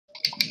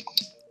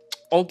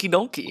Okie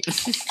dokie.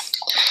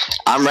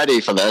 I'm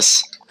ready for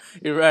this.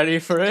 You ready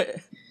for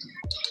it?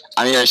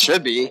 I mean, I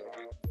should be.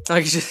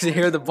 I can just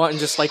hear the button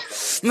just like,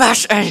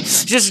 mash A!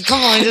 Just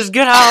come on, just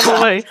get out of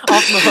the way,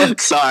 off the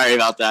hook. Sorry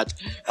about that.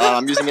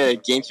 I'm using a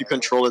GameCube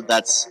controller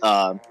that's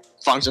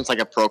functions like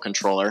a Pro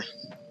controller.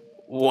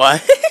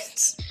 What?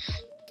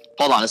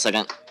 Hold on a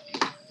second.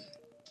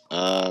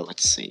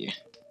 Let's see.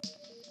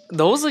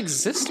 Those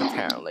exist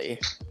apparently.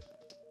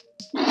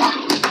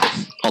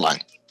 Hold on.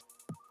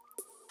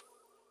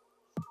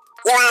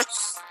 You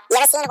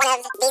ever seen one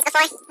of these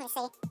before? Let me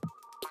see.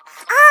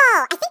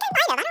 Oh, I think I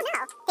might have. I don't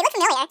know. They look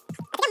familiar.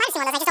 I think I might have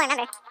seen one of those. I just don't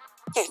remember.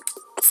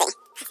 Let's see.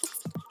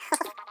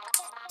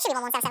 Should be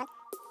 1177.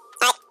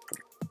 Alright.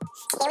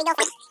 Here we go.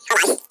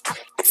 Hold on.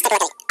 Let's take a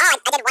look at it. Oh,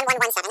 I did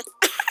 1117.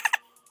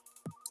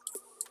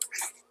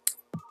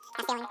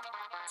 I'm feeling.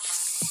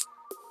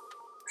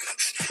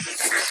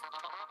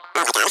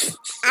 Oh my god.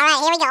 Alright,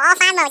 here we go. All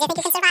 5 modes. You think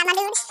you can survive, my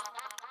dude?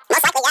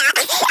 Most likely, yeah.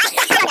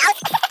 I don't know.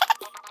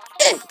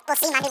 We'll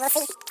see, my dude. We'll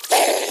see.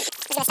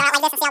 We're gonna start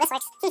out like this and see how this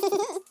works.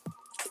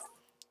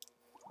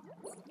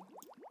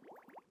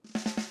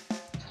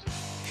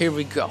 Here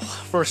we go.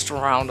 First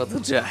round of the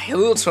day. A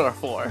little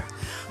turf war.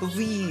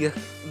 The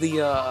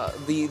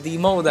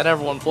mode that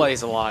everyone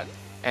plays a lot.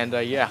 And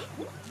yeah.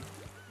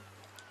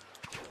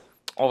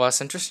 Oh,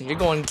 that's interesting. You're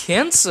going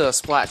Kansas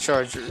Splat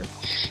Charger.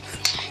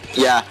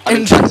 Yeah, I've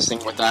been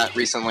practicing with that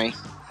recently.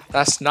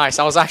 That's nice.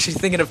 I was actually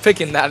thinking of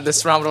picking that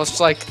this round, but I was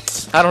just like,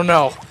 I don't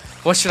know.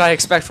 What should I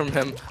expect from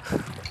him?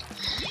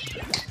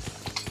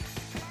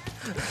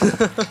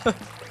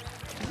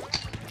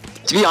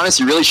 To be honest,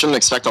 you really shouldn't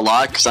expect a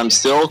lot, because I'm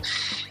still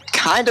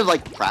kind of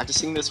like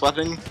practicing this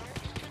weapon.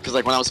 Because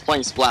like when I was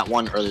playing Splat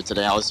 1 earlier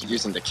today, I was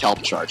using the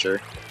Kelp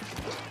Charger.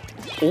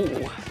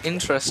 Ooh,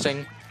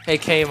 interesting.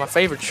 AKA my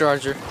favorite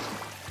charger.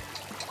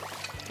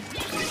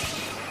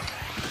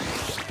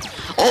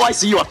 Oh, I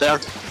see you up there.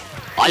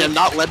 I am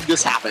not letting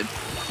this happen.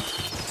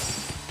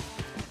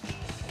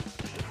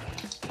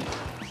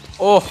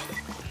 Oh.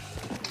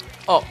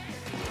 Oh.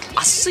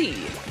 I see.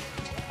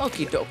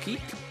 Okie dokie.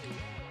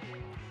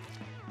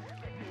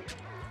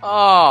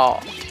 Oh.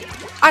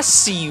 I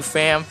see you,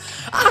 fam.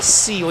 I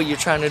see what you're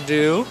trying to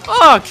do.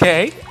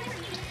 Okay.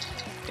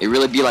 It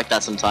really be like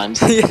that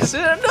sometimes. Yes,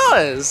 it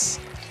does.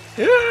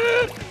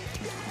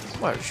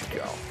 Where'd you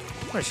go?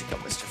 Where'd you go,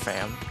 Mr.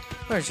 Fam?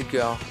 Where'd you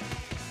go?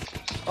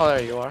 Oh,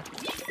 there you are.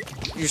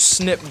 You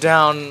snipped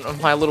down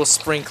my little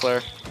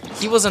sprinkler.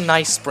 He was a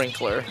nice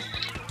sprinkler.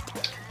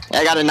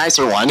 I got a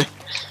nicer one.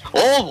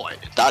 Oh boy,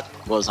 that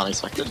was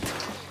unexpected.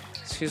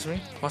 Excuse me?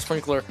 My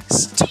sprinkler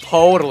is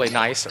totally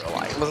nicer.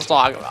 Like, let's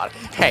talk about it.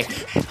 Hey,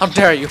 how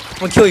dare you? I'm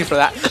gonna kill you for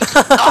that.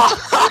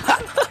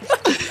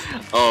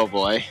 Oh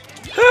boy.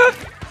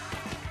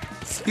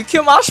 You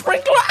kill my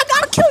sprinkler, I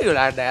gotta kill you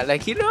like that.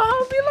 Like, you know how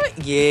it'd be like?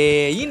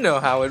 Yeah, you know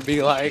how it'd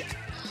be like.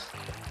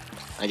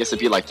 I guess it'd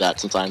be like that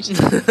sometimes.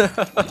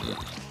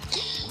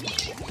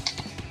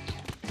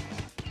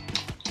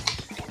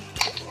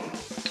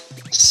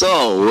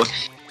 So,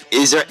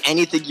 is there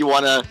anything you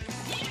want to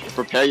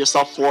prepare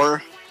yourself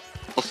for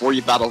before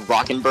you battle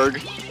Rockenberg?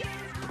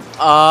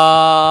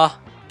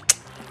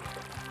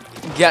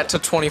 Get to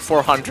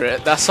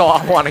 2400. That's all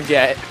I want to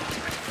get.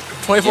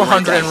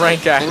 2400 in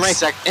rank X.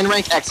 In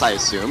rank X, I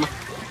assume.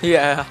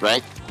 Yeah.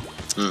 Right?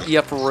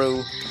 Yep,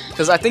 Roo.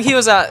 Because I think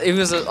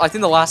I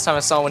think the last time I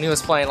saw when he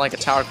was playing like a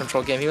tower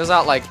control game, he was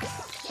at like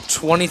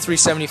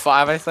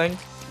 2375, I think,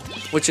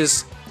 which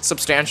is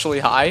substantially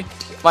high.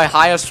 My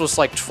highest was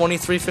like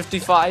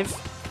 2355,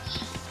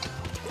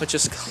 which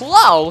is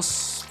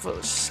close, but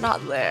it's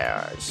not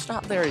there. It's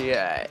not there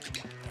yet.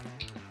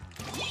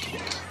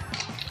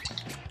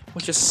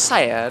 Which is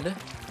sad.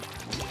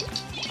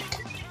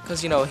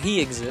 Because, you know,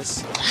 he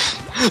exists.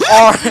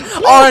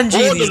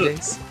 RNG these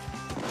days.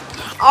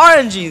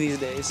 RNG these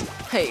days.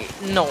 Hey,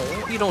 no,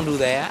 you don't do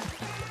that.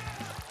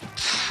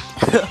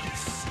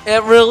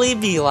 It really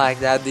be like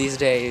that these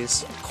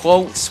days.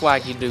 Quote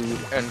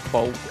Swaggydude, end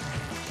quote.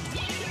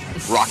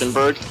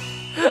 Rockenberg?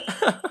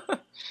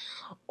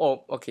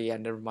 Oh, okay, yeah,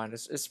 never mind.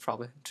 It's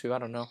probably two, I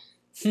don't know.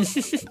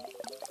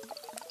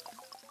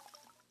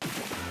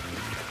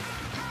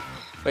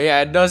 But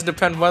yeah, it does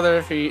depend whether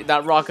if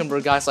that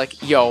Rockenberg guy's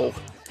like, yo,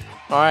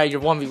 alright,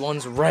 your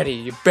 1v1's ready,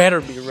 you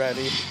better be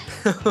ready.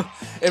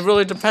 It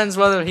really depends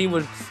whether he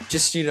would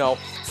just, you know,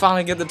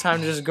 finally get the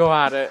time to just go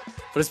at it.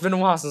 But it's been a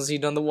while since he's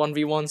done the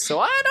 1v1, so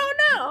I don't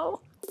know.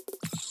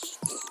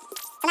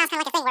 So now it's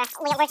kind of like a thing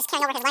where we're just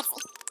carrying over his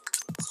legacy.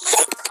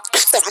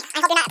 Excuse me.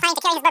 I hope you're not planning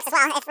to carry his burps as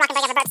well, if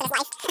Rockenberg ever burps in his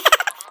life.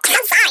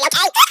 I'm sorry,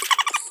 okay?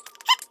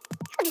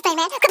 I'm just playing,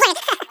 man. Quit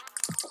playing.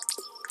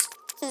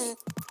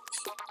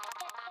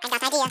 I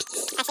got an idea.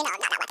 Actually, no,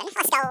 not that weapon.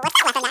 Let's go with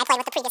that weapon that I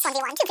played with the previous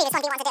 1v1. Two previous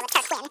 1v1s I did with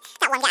Turk Quinn.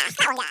 That one guy.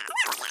 That one guy.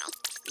 That one guy.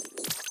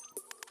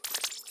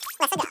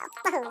 Let's go.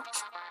 Woohoo.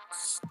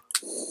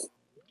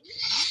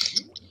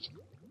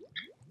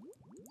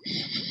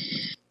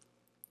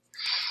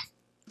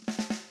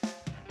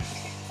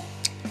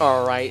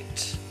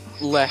 Alright,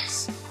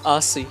 let's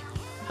see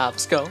how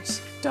this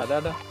goes. Da da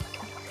da.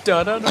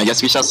 I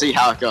guess we shall see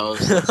how it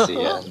goes. Let's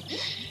see.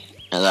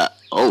 And that.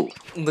 Oh.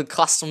 The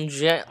custom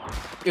jet.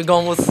 You're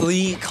going with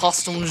the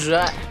custom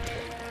jet.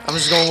 I'm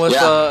just going with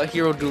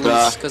hero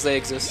duels because they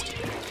exist.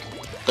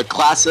 The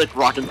classic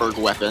Rockenberg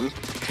weapon.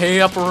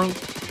 Hey, upper.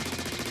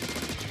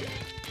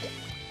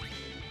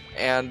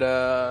 And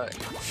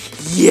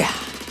yeah.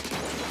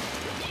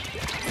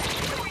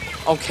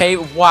 Okay.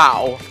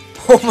 Wow.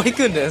 Oh my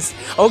goodness.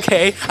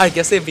 Okay. I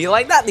guess it'd be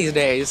like that these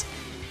days.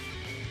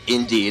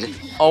 Indeed.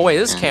 Oh wait,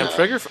 this can't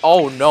trigger.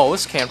 Oh no,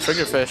 this can't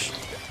trigger fish.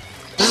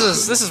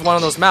 This is one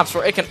of those maps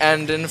where it can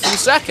end in a few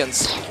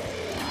seconds.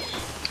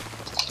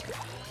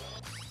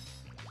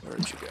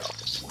 Where'd you go?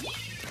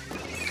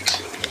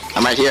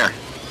 I'm right here.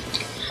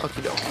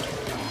 Okie doke.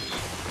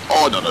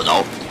 Oh no.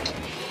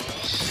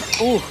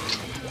 Ooh.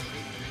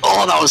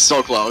 Oh, that was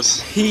so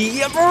close.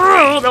 Yeah,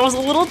 bro, that was a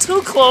little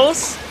too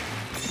close.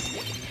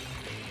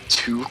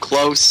 Too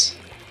close?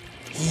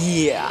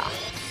 Yeah,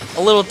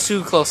 a little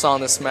too close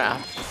on this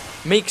map.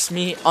 Makes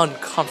me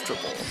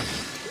uncomfortable.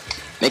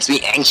 Makes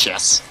me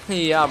anxious.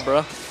 Yeah,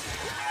 bro.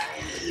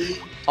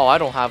 Oh, I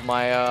don't have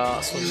my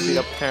swim speed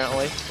up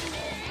apparently.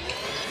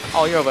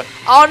 Oh, you're over.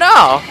 Oh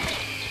no!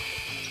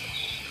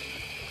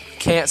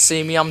 Can't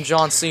see me. I'm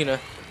John Cena.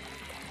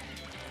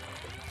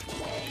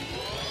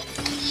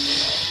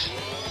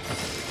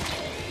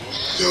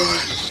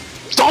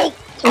 Don't.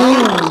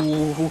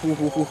 Ooh,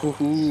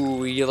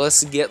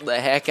 let's get the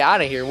heck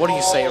out of here. What do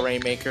you say,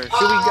 Rainmaker? Should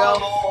we go?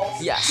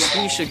 Yes,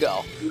 we should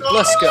go.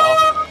 Let's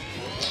go.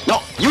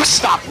 No, you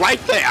stop right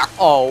there.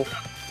 Oh.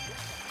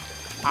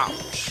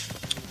 Ouch.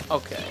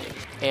 Okay.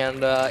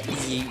 And,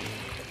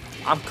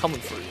 I'm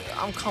coming for you.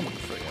 I'm coming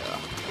for you.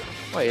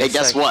 Wait Hey, a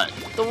guess second. what?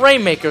 The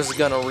Rainmaker's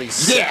gonna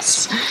reset.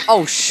 Yes.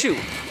 Oh, shoot.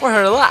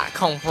 Where did that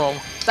come from?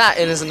 That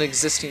is an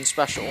existing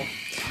special.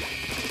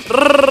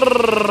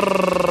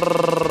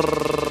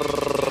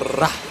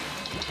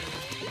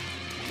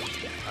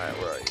 Alright,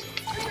 where are you?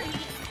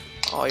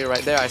 Oh, you're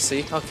right there, I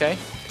see. Okay.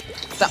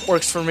 That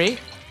works for me.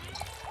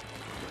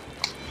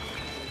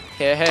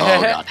 Hey, hey, hey,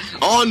 Oh hey. god.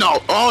 Oh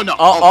no. Oh no.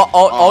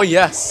 Oh,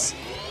 yes.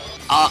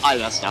 I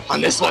messed up on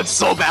this one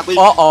so badly.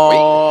 Uh-oh.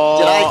 Wait,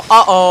 did I?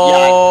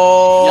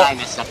 Uh-oh. Yeah, I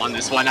messed up on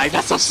this one. I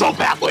messed up so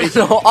badly.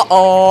 No,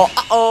 uh-oh.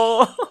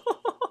 Uh-oh.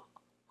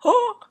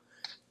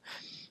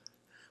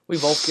 We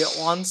both get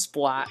one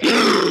splat.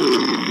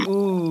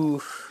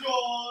 Ooh.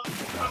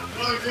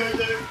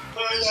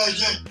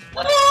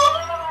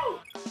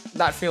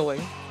 That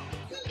feeling.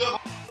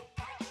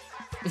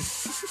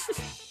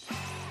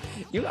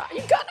 You got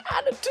an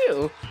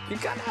attitude. You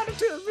got an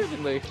attitude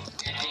vividly.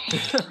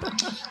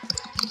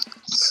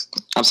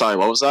 I'm sorry,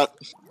 what was that?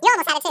 You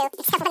almost had it too.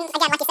 Except when,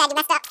 again, like you said, you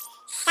messed up.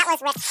 That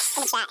was ripped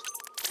in the chat.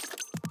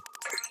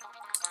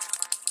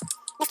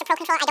 Mr. Pro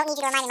Controller, I don't need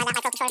you to remind me that my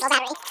Pro Controller is low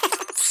battery.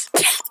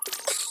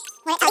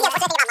 What's the thing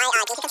about my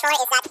GT controller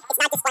is that it's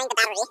not displaying the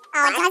battery.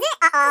 Oh, does it?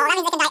 Uh-oh, that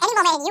means it can die any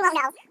moment and you won't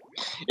know.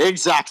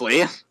 Exactly.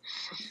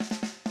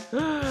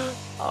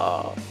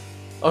 Oh.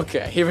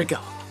 Okay, here we go.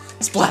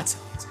 Splat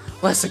zones.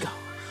 Let's go.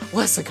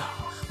 Let's go.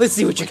 Let's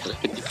see what you got.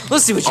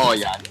 Let's see what you got. Oh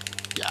yeah.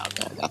 Yeah,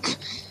 okay.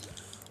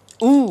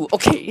 Ooh,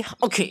 okay,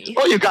 okay.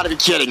 Oh, you gotta be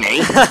kidding me.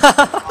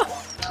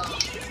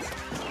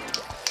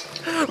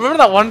 Remember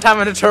that one time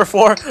in a turf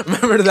war?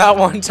 Remember that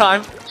one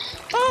time?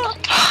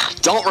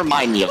 Don't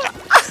remind me of that.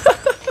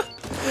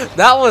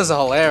 That was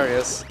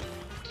hilarious.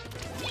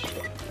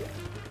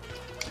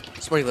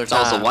 Spoiler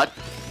time. That was a what?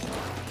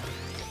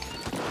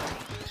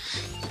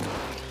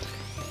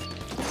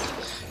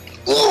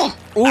 Ooh.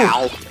 Ooh.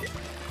 Ow.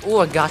 Ooh,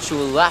 I got you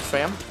with that,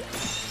 fam.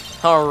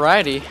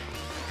 Alrighty.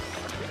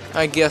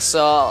 I guess,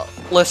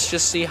 let's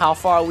just see how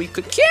far we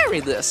could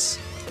carry this.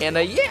 And,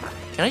 yeah.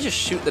 Can I just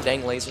shoot the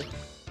dang laser?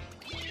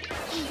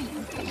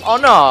 Oh,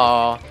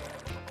 no.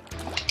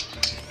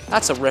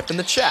 That's a rip in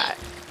the chat.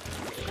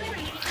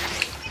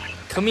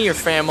 Come here,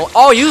 family.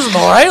 Oh, using the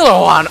regular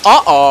one.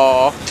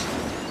 Uh-oh.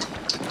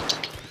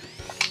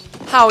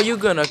 How are you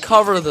gonna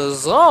cover the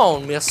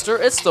zone, mister?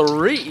 It's the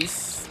reef.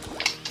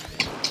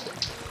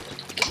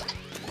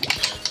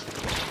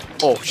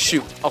 Oh,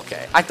 shoot.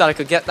 Okay. I thought I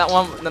could get that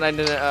one, but then I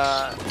didn't,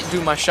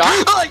 do my shot.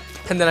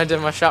 And then I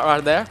did my shot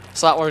right there.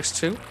 So that works,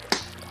 too.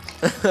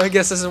 I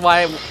guess this is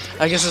why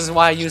I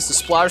used the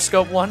splatter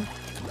scope one.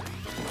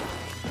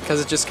 Because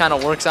it just kind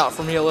of works out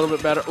for me a little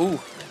bit better. Ooh.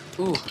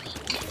 Ooh.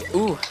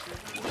 Ooh.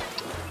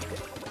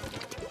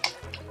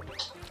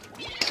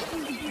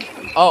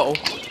 Uh-oh.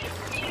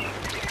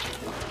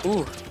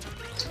 Ooh.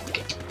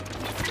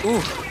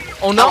 Ooh.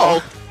 Oh no.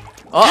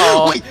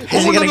 Uh-oh. Wait,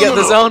 Is he gonna get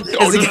the zone?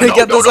 Is he gonna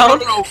get the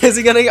zone? Is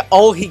he gonna get...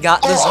 Oh, he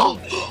got the zone.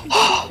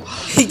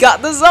 He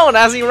got the zone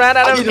as he ran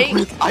out of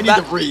ink. I need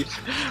to breathe.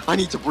 I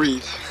need to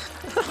breathe.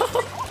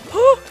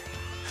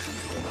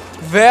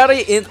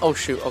 Very in... Oh,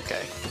 shoot.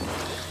 Okay.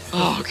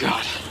 Oh,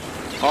 God.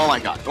 Oh, my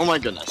God. Oh, my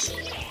goodness.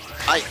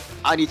 I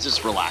need to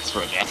just relax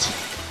for a bit.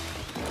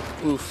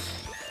 Oof.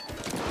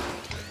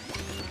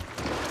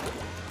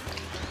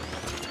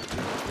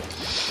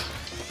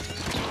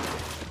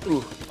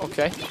 Ooh,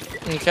 okay.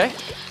 Okay.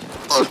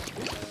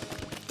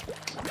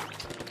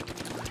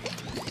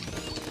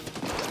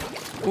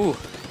 Ooh.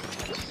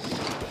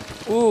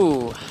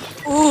 Ooh.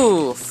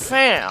 Ooh,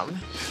 fam.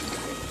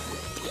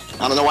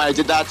 I don't know why I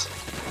did that.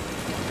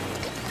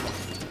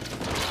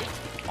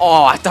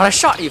 Oh, I thought I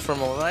shot you for a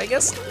moment. I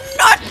guess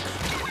not.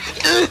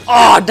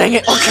 Oh, dang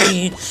it.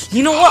 Okay.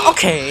 You know what?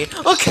 Okay.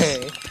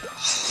 Okay.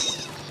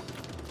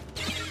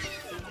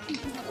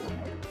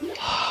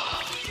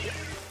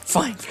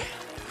 Fine, fam.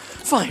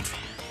 Fine, fam.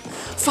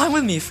 Fine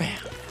with me,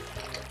 fam.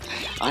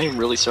 I am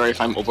really sorry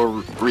if I'm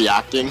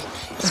overreacting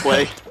this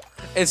way.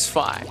 It's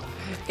fine.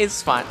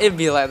 It's fine. It'd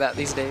be like that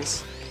these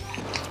days.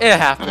 It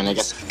happens. I mean, I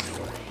guess.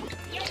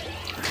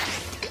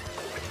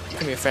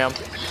 Come here, fam.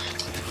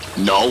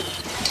 No.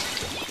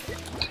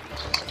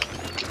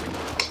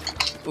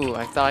 Ooh,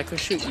 I thought I could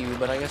shoot you,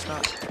 but I guess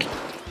not.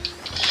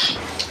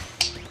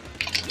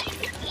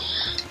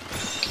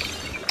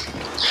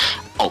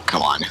 Oh,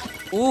 come on.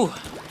 Ooh.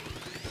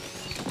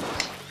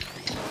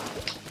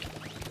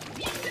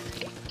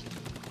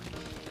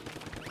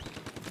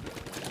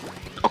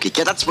 Okay,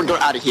 get that Sprinkler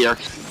out of here,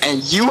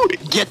 and you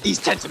get these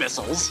Tenta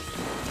missiles.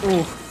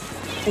 Ooh.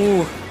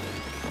 Ooh.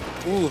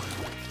 Ooh.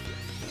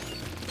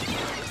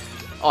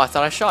 Oh, I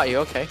thought I shot you.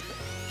 Okay.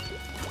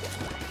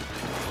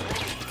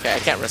 Okay, I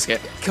can't risk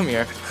it. Come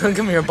here.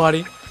 Come here,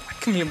 buddy.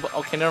 Come here.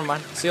 Okay, never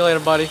mind. See you later,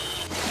 buddy.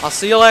 I'll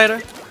see you later.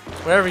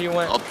 Wherever you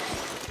went. Oh.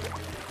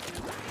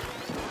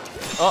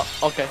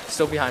 Oh, okay.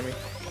 Still behind me.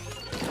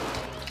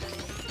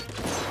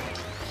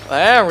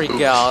 There we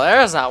go.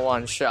 There's that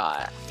one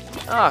shot.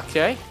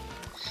 Okay.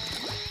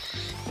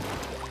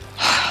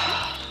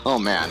 Oh,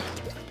 man.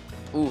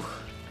 Ooh.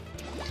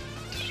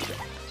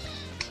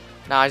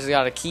 Now I just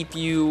gotta keep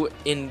you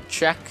in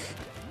check.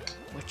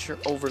 But you're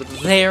over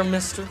there,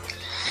 mister.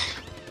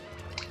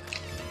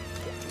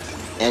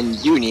 And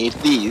you need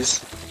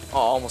these. Oh,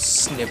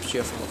 almost snipped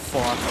you from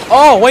afar.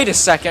 Oh, wait a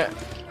second.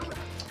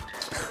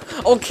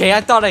 Okay,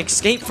 I thought I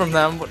escaped from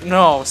them, but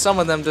no. Some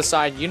of them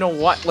decide, you know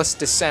what? Let's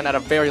descend at a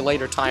very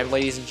later time,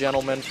 ladies and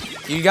gentlemen.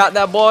 You got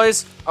that,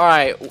 boys?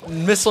 Alright,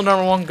 missile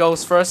number 1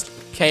 goes first.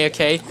 Okay,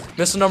 okay.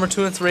 Missile number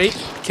 2 and 3.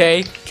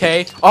 Okay,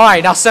 okay.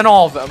 Alright, now send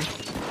all of them.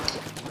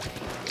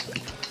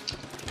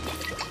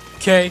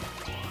 Okay.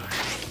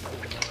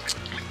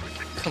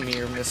 Come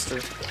here, mister.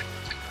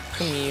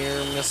 Come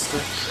here, mister.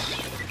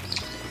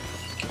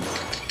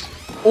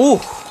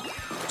 Ooh!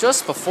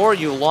 Just before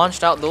you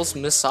launched out those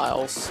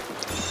missiles.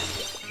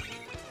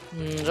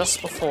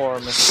 Just before,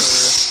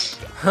 mister.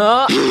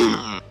 Huh?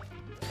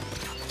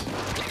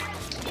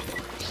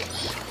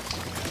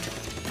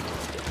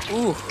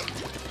 Ooh.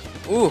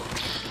 Ooh.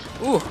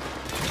 Ooh.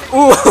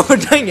 Ooh,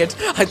 dang it.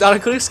 I thought I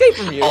could escape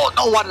from you. Oh,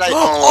 no, why did I...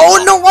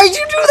 Oh, no, why'd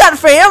you do that,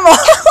 fam?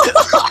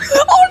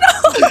 Oh, no.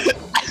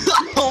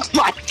 Oh,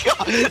 my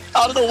God.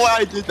 I don't know why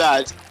I did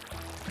that.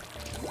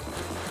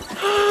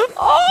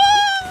 Oh.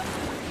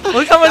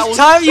 Look how much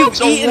time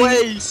you've eaten.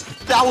 Waste.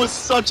 That was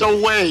such a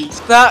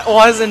waste. That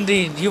was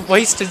indeed. You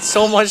wasted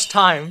so much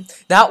time.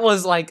 That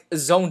was like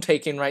zone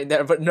taking right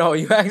there. But no,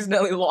 you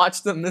accidentally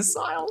launched the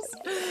missiles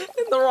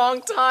in the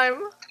wrong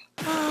time.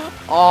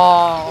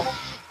 Oh,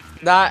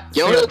 that.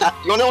 You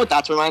know what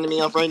that's reminding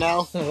me of right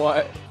now?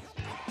 What?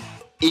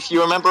 If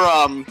you remember,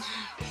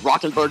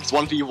 Rockenberg's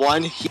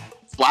 1v1, he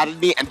splatted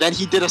me, and then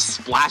he did a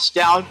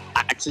splashdown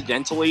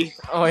accidentally.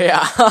 Oh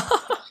yeah.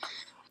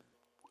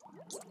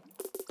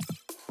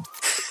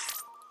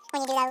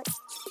 When you do those.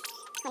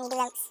 When you do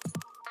those.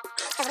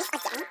 So this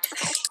again?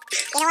 Okay.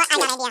 You know what? I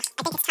got an idea. I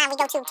think it's time we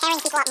go to carrying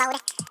people up mode.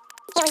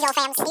 Here we go,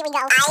 fams. Here we go.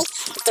 I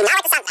do not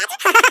like the sound of that.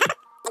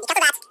 And because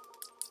of that,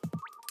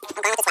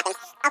 I'm going with this weapon.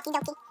 Okie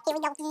dokie. Here we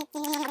go.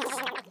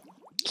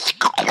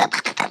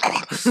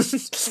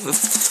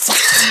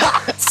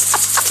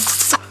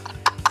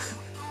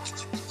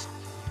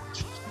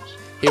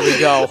 Here we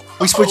go.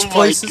 We switch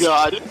places. Oh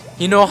my God.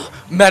 You know,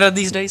 meta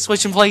these days,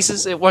 switching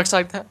places. It works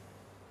like that.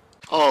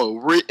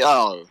 Oh,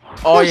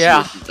 Oh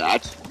yeah.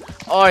 That.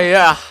 Oh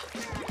yeah.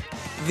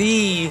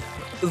 The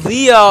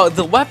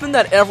weapon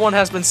that everyone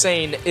has been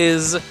saying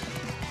is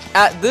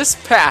at this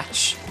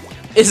patch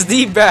is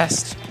the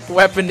best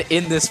weapon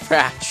in this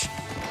patch.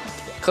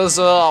 Cause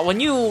when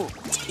you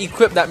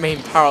equip that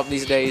main power up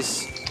these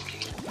days,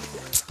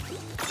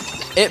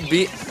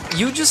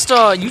 you just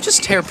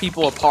tear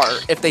people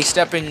apart if they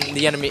step in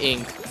the enemy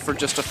ink for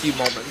just a few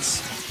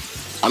moments.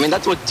 I mean,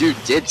 that's what Dude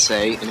did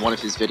say in one of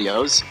his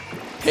videos.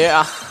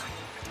 Yeah.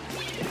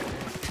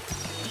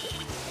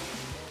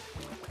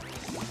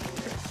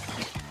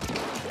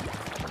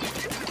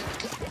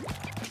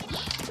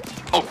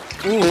 Oh.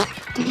 Ooh.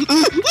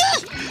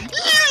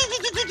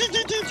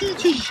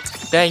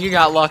 Dang, you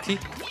got lucky.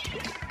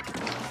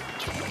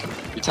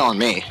 You're telling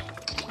me.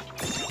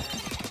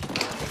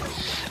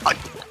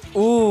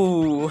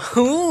 Ooh.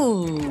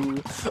 Ooh.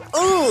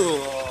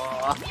 Ooh.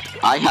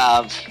 I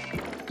have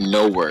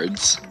no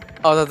words.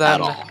 Other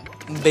than at all.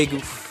 big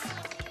oof.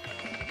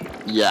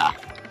 Yeah.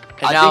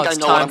 And now it's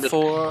time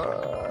for.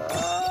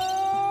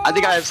 I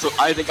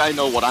think I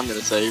know what I'm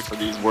gonna say for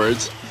these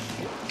words.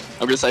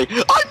 I'm gonna say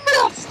I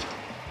missed.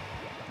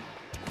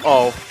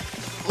 Oh.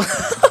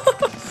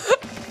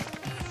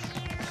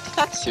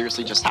 that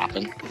seriously just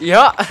happen?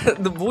 Yeah,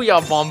 the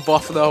Booyah Bomb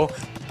buff though.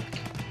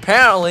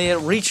 Apparently it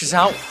reaches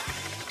out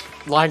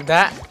like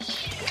that.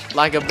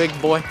 Like a big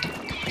boy.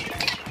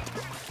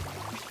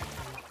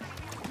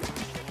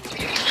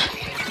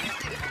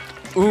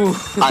 Ooh.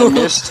 I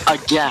missed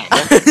again.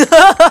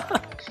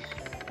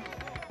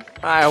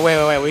 Alright,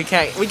 wait. We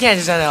can't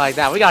just end it like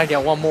that. We gotta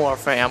get one more,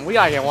 fam. We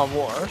gotta get one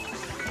more.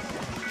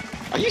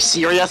 Are you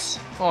serious?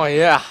 Oh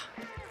yeah.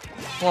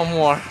 One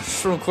more.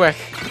 Just real quick.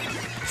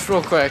 Just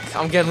real quick.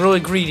 I'm getting really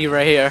greedy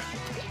right here.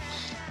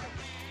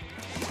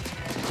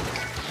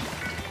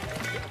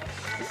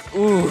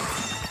 Ooh.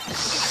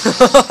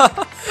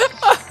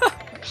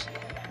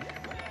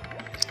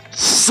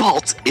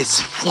 Salt is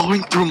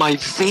flowing through my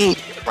veins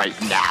right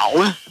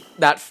now.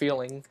 That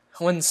feeling.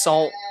 When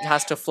salt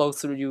has to flow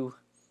through you.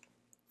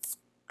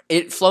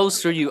 It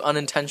flows through you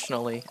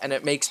unintentionally, and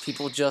it makes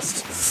people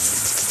just...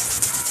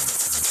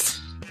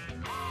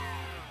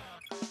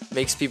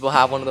 makes people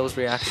have one of those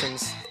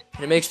reactions.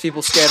 And it makes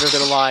people scared of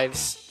their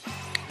lives.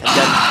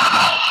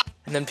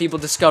 And then people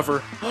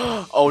discover,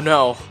 oh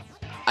no,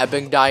 I've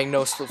been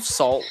diagnosed with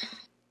salt.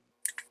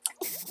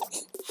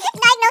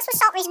 Diagnosed with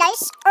salt is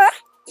nice.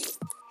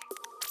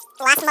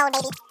 Last mode,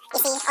 baby. You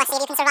see, let's see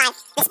if you can survive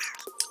this mode.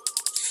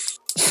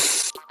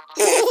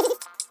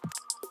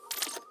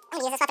 I'm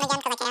gonna use this weapon again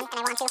because I can and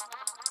I want to.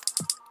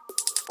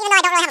 Even though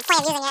I don't really have a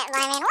point of using it, but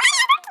I mean,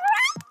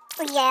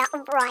 whatever. Yeah,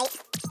 right.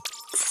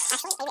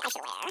 Actually, maybe I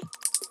should wear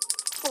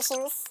these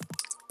shoes.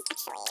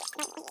 Actually,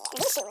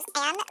 these shoes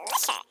and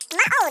this shirt.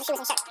 My old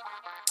shoes and shirt.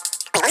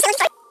 Wait, what was the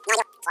shirt? No,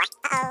 you're four.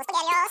 Uh-oh,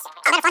 SpaghettiOs.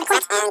 I better find the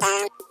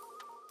corner.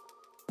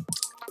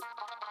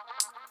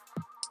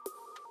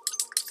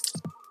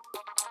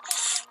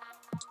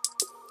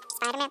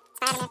 And,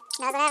 Spider-Man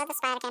knows whatever the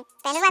spider can.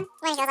 Spin his web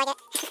when he feels like it.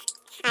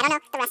 I don't know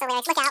the rest of the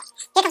lyrics. Look out.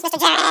 Here comes Mr.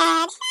 Jared.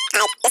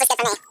 Hi, this is good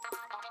for me.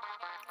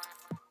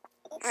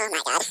 Oh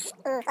my god.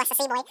 Ooh, what's the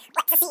sea, boy?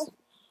 What's the sea?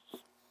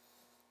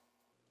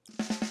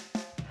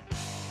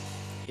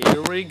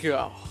 Here we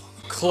go.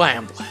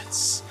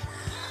 Clamblets.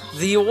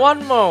 The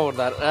one mode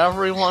that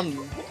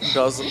everyone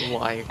doesn't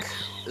like.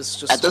 It's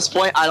just... At this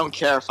point, I don't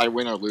care if I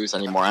win or lose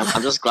anymore.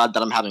 I'm just glad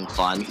that I'm having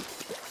fun.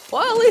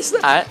 Well, at least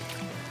that.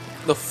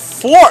 The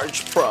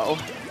Forge Pro.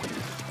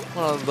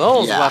 One of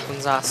those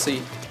weapons I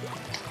see.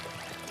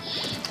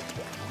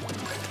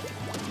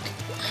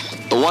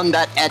 The one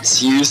that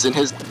X used in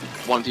his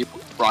 1v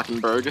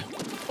Brockenberg.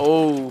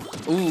 Oh,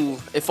 ooh.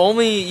 If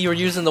only you were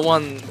using the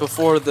one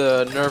before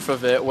the nerf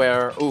of it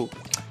where, ooh,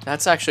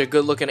 that's actually a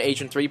good looking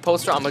Agent 3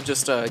 poster. I'm gonna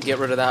just get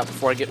rid of that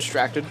before I get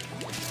distracted.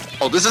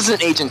 Oh, this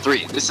isn't Agent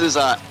 3. This is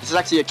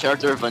actually a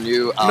character of a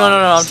new No,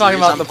 I'm talking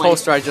about the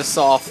poster I just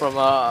saw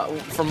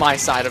from my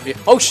side of you.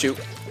 Oh shoot.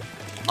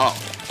 Oh,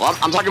 well,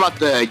 I'm talking about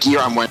the gear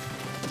I'm wearing.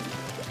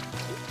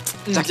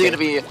 It's actually going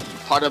to be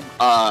part of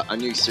a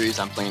new series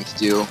I'm planning to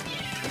do.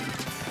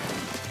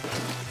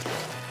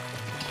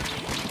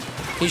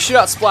 Can you shoot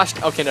out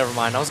Splash? Okay, never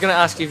mind. I was going to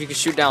ask you if you could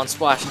shoot down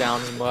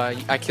Splashdown, but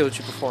I killed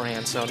you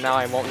beforehand, so now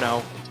I won't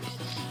know.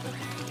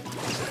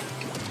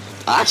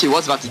 I actually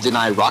was about to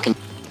deny Rocket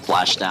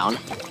Splashdown.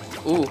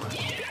 Ooh.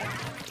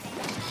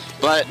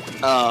 But,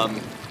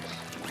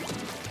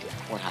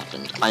 what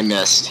happened? I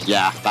missed.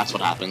 Yeah, that's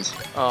what happened.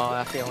 Oh,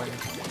 that feeling.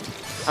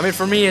 I mean,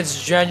 for me,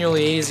 it's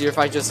genuinely easier if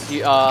I just,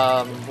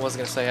 what was I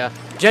gonna say?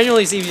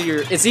 Genuinely,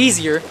 it's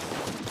easier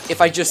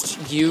if I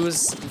just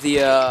use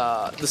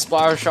the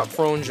Splatter Shot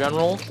Pro in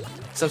general,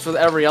 since with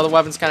every other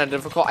weapon's kind of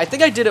difficult. I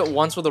think I did it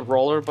once with a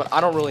roller, but I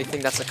don't really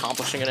think that's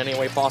accomplishing in any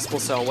way possible,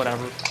 so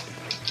whatever.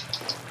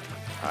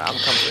 Alright, I'm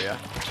coming for you.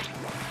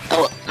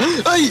 Oh,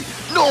 hey,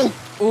 no!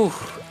 Ooh.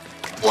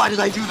 Why did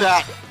I do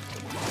that?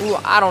 Ooh,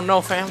 I don't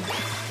know, fam.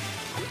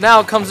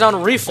 Now it comes down to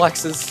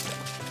reflexes.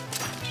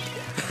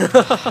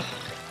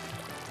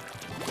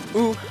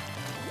 Ooh.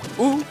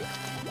 Ooh.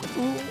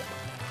 Ooh.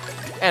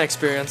 And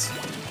experience.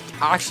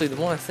 Actually, the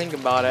more I think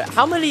about it,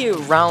 how many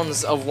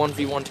rounds of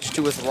 1v1 did you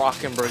do with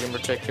Rockenberg in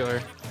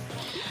particular?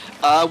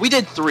 We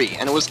did 3,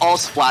 and it was all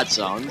splat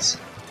zones.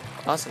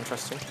 Oh, that's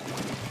interesting.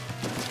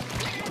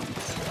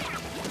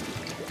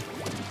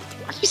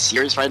 Are you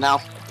serious right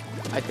now?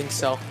 I think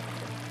so.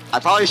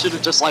 I probably should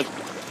have just, like,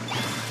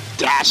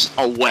 dashed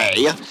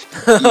away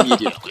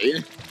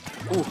immediately.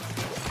 Ooh.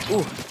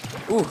 Ooh.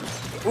 Ooh.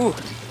 Ooh.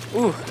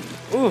 Ooh.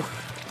 Ooh.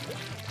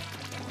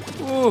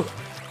 Ooh.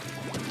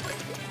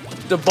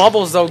 The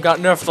bubbles though got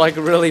nerfed like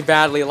really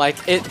badly. Like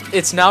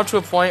it's now to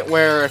a point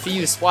where if you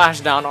use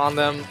Splashdown on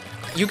them,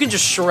 you can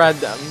just shred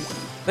them.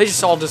 They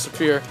just all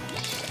disappear.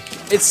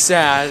 It's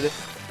sad.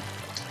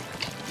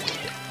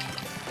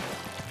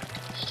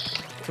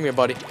 Come here,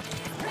 buddy.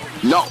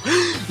 No.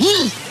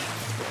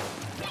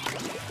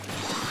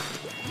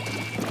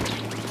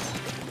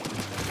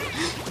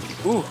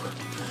 Ooh.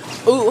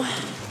 Ooh.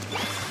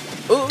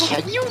 Ooh.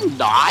 Can you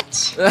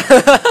not?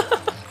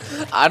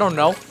 I don't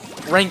know.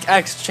 Rank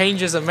X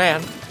changes a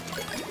man.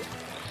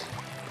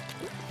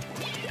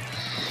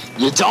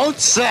 You don't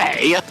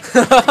say.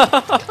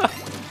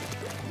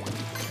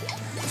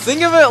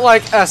 Think of it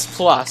like S+,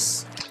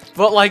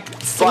 but like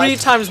 3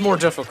 times more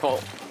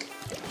difficult.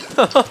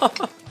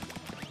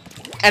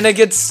 And it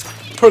gets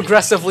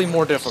progressively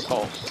more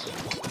difficult.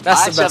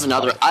 That's the best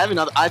part. I have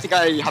another. I think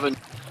I have a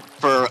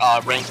for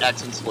rank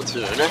X in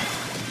Splatoon.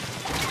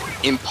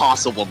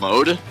 Impossible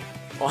mode.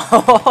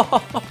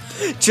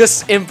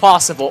 Just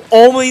impossible.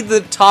 Only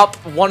the top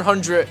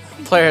 100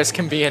 players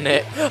can be in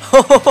it.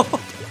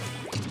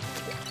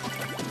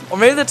 Or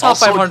maybe the top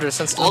 500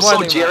 since there's also,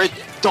 more Jared,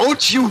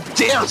 don't you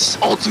dare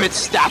ultimate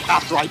stack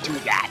after I do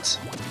that.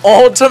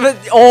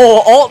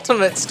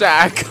 Ultimate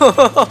stack.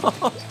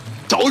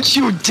 Don't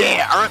you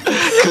dare.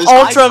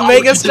 Ultra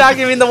mega stack,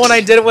 you mean the one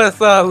I did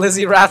with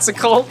Lizzie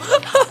Ratsicle?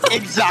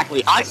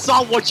 Exactly. I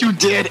saw what you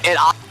did and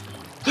I'm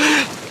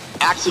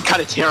actually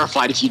kind of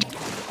terrified if you did.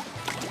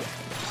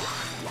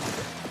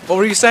 What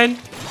were you saying?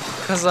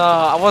 Cause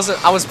I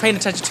was paying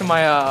attention to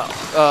my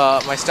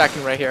my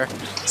stacking right here.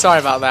 Sorry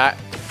about that.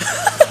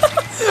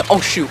 Oh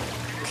shoot.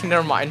 Okay,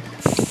 never mind.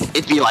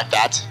 It'd be like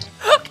that.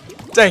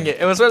 Dang it,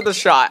 it was worth a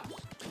shot.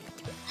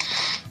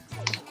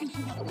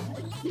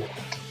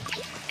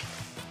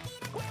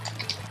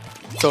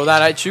 Throw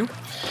that at you.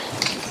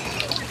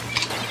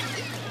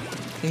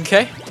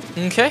 Okay.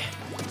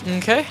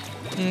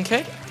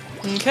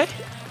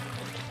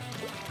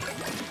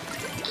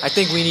 I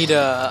think we need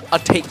a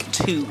take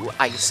two,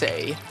 I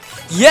say.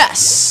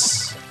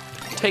 Yes!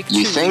 Take two.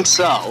 You think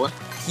so?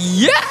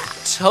 Yeah!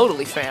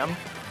 Totally, fam.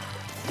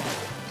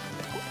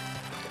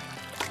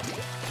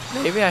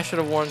 Maybe I should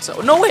have worn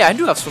so. No, wait, I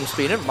do have swim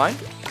speed, never mind.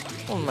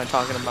 What am I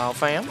talking about,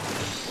 fam?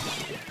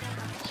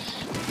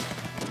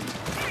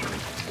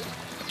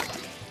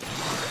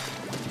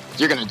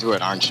 You're gonna do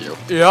it, aren't you?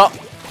 Yep.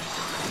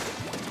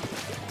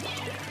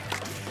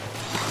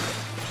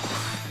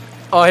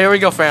 Oh, here we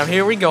go, fam.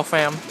 Here we go,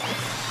 fam.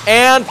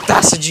 And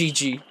that's a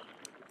GG.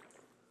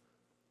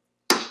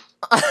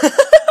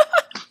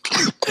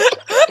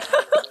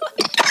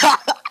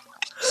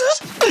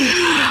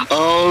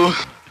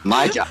 Oh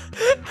my god.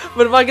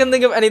 But if I can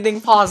think of anything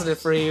positive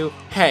for you,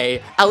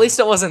 hey, at least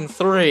it wasn't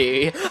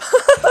 3.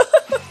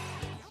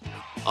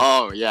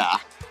 Oh, yeah.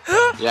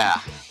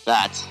 Yeah,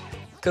 that.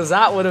 Because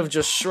that would have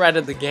just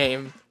shredded the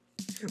game.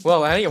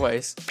 Well,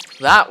 anyways,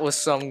 that was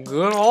some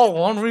good old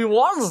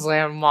 1v1s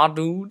there, my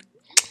dude.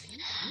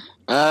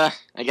 I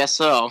guess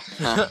so.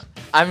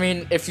 I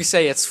mean, if you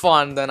say it's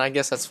fun, then I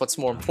guess that's what's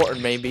more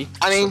important, maybe.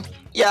 I mean,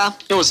 yeah,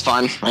 it was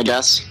fun, I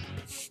guess.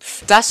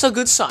 That's a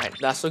good sign.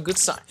 That's a good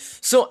sign.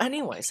 So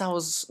anyways,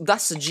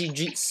 that's the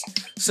GG's.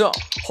 So,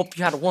 hope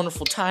you had a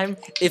wonderful time.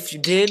 If you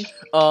did,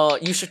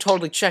 you should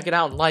totally check it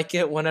out and like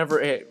it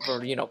whenever it,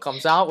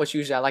 comes out, which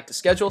usually I like to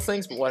schedule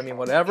things, but I mean,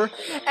 whatever.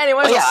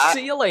 Anyways, yeah, I'll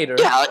see you later.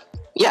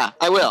 Yeah,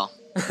 I will.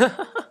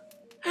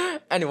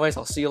 Anyways,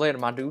 I'll see you later,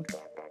 my dude.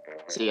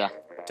 See ya.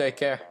 Take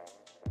care.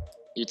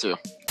 You too.